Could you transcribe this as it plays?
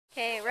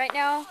Okay, right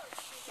now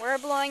we're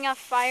blowing off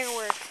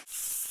fireworks.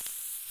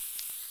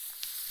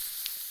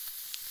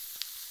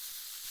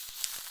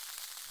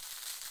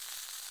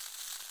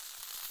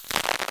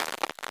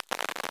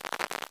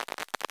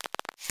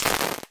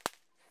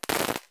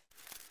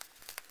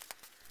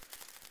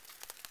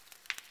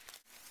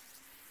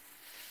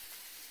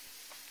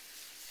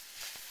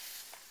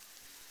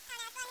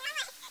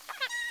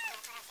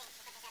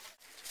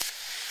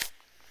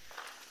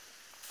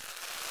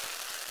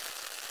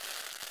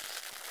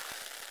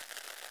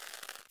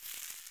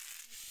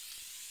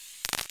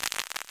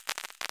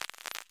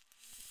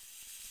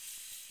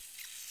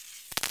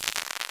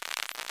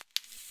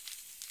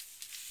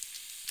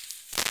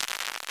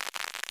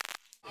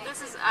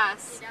 This is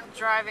us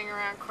driving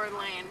around Coeur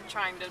d'Alene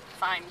trying to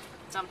find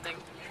something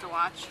to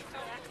watch.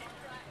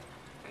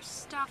 There's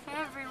stuff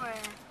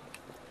everywhere.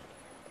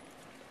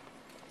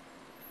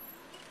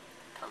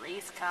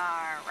 Police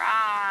car,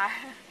 rah!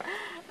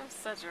 I'm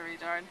such a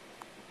retard.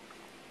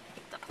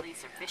 The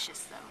police are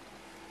vicious though.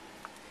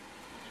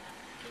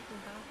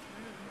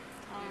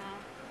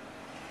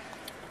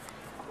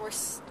 We're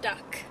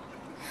stuck.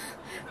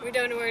 We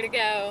don't know where to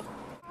go.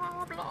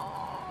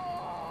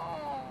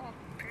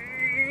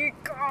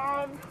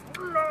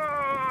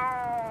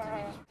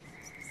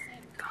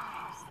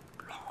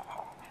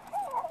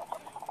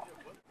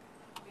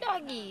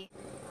 Doggy!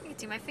 You can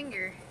see my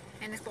finger.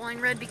 And it's glowing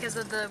red because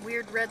of the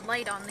weird red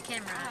light on the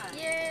camera.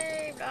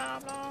 Yay! Blah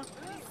blah.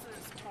 This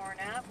is torn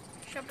up.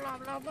 Blah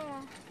blah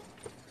blah.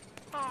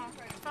 Blah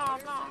blah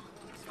blah.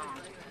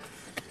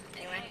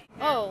 Anyway.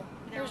 Oh,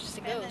 there's just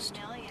a ghost.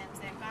 Millions.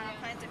 They've got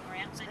all kinds of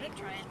grant money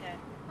trying to,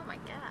 Oh my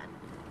god.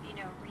 you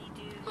know,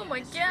 redo. Oh my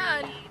the god.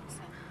 streets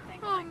and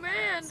things Oh like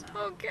man. that, so.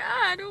 Oh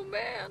god. Oh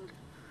man.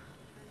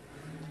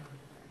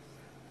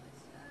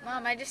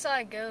 Mom, I just saw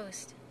a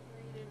ghost.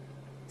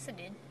 Yes, I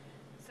did.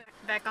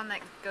 Back on that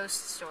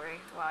ghost story.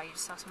 Wow, you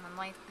just saw someone's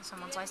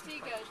license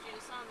plate. Ghost, you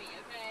just saw me,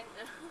 okay?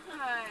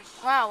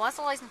 Hush. Wow, lots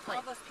of license plate.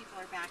 All those people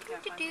are backed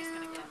up. I'm just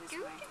gonna go this way.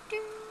 Okay,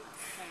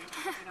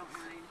 if you don't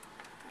mind.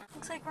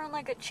 Looks like we're on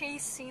like a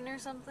chase scene or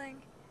something.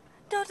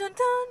 Dun dun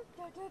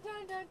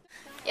dun.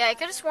 Yeah, I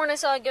could have sworn I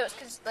saw a ghost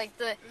because like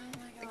the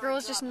girl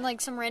was just in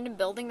like some random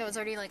building that was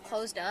already like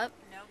closed up,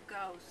 No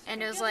ghost.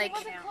 and it was It like,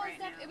 wasn't Down closed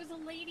right up. now. It was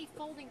a lady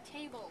folding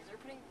tables or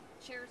putting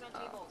chairs on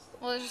tables.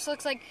 well, it just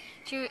looks like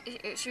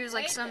she was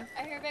like some.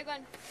 I hear a big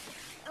one.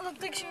 It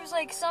looked like she was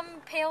like some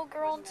pale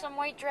girl in some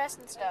white dress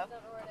and stuff.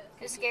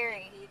 It was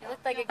scary. It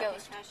looked like a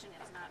ghost. Concussion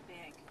is not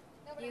big.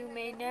 You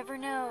may never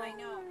know. I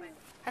know,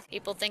 but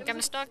People think I'm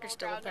a stalker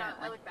still, I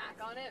apparently. look back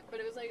on it, but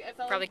it was like I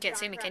felt Probably like can't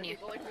see me, can you?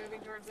 people, like, moving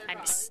towards their I'm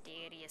cars.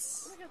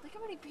 mysterious. Oh my god, look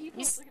how many people.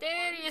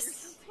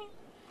 Mysterious.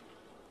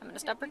 I'm gonna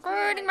stop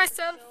recording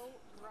myself.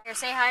 Here,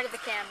 say hi to the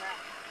camera.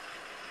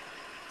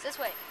 It's this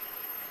way.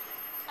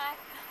 Hi.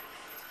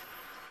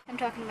 I'm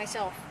talking to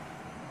myself.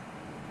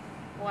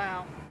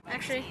 Wow.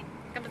 Actually,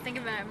 come to think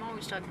of it, I'm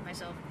always talking to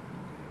myself.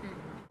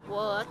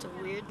 Whoa, that's a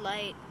weird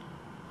light.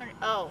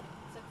 Oh.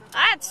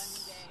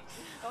 That's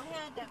go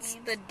ahead. That means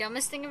the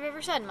dumbest thing I've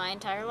ever said in my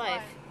entire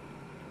life.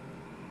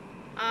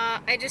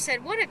 I just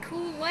said, what a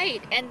cool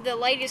light. And the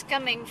light is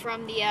coming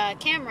from the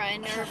camera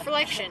in a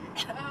reflection.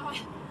 Oh,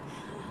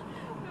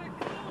 what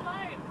a cool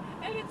light,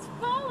 and it's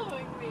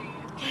following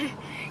me.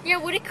 Yeah,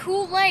 what a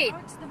cool light. oh,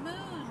 it's the moon.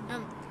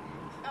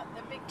 Oh,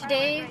 the big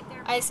Today, right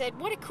there. I said,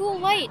 what a cool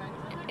light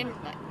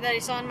that I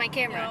saw in my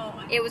camera. No,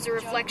 I'm It was a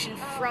reflection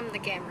joking. from the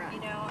camera. You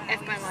know,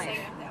 F my always life.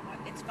 say that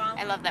one. It's following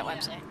I love that me.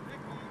 website,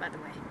 by the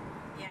way.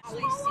 Yeah,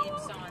 police seems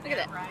on Look at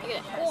that. right? Look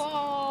at that. Yes.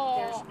 Whoa.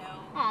 There's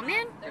no. Aw,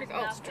 man. There's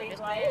Oh, no it's street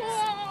just- lights.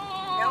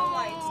 Whoa. No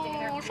lights to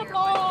interfere with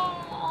Shabla.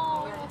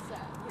 Where is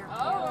that? your Oh,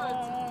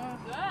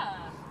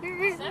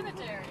 it's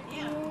cemetery.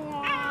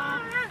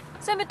 Yeah.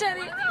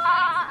 Cemetery.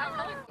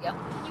 Can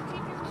you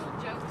keep your little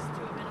jokes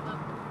to a minimum?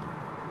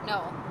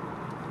 No.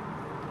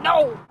 No.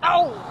 No.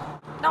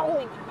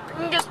 No.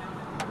 Pingus.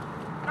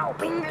 No,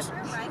 pingus.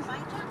 Right, my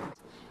turn.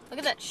 Look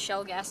at that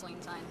Shell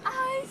gasoline sign.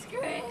 Ice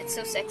cream. It's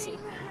so sexy.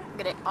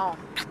 Look at it. Oh.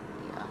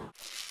 Yeah.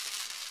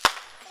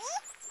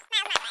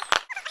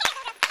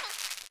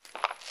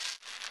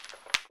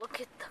 Look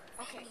at the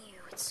menu.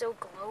 It's so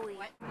glowy.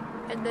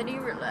 And then he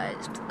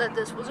realized that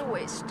this was a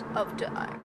waste of time.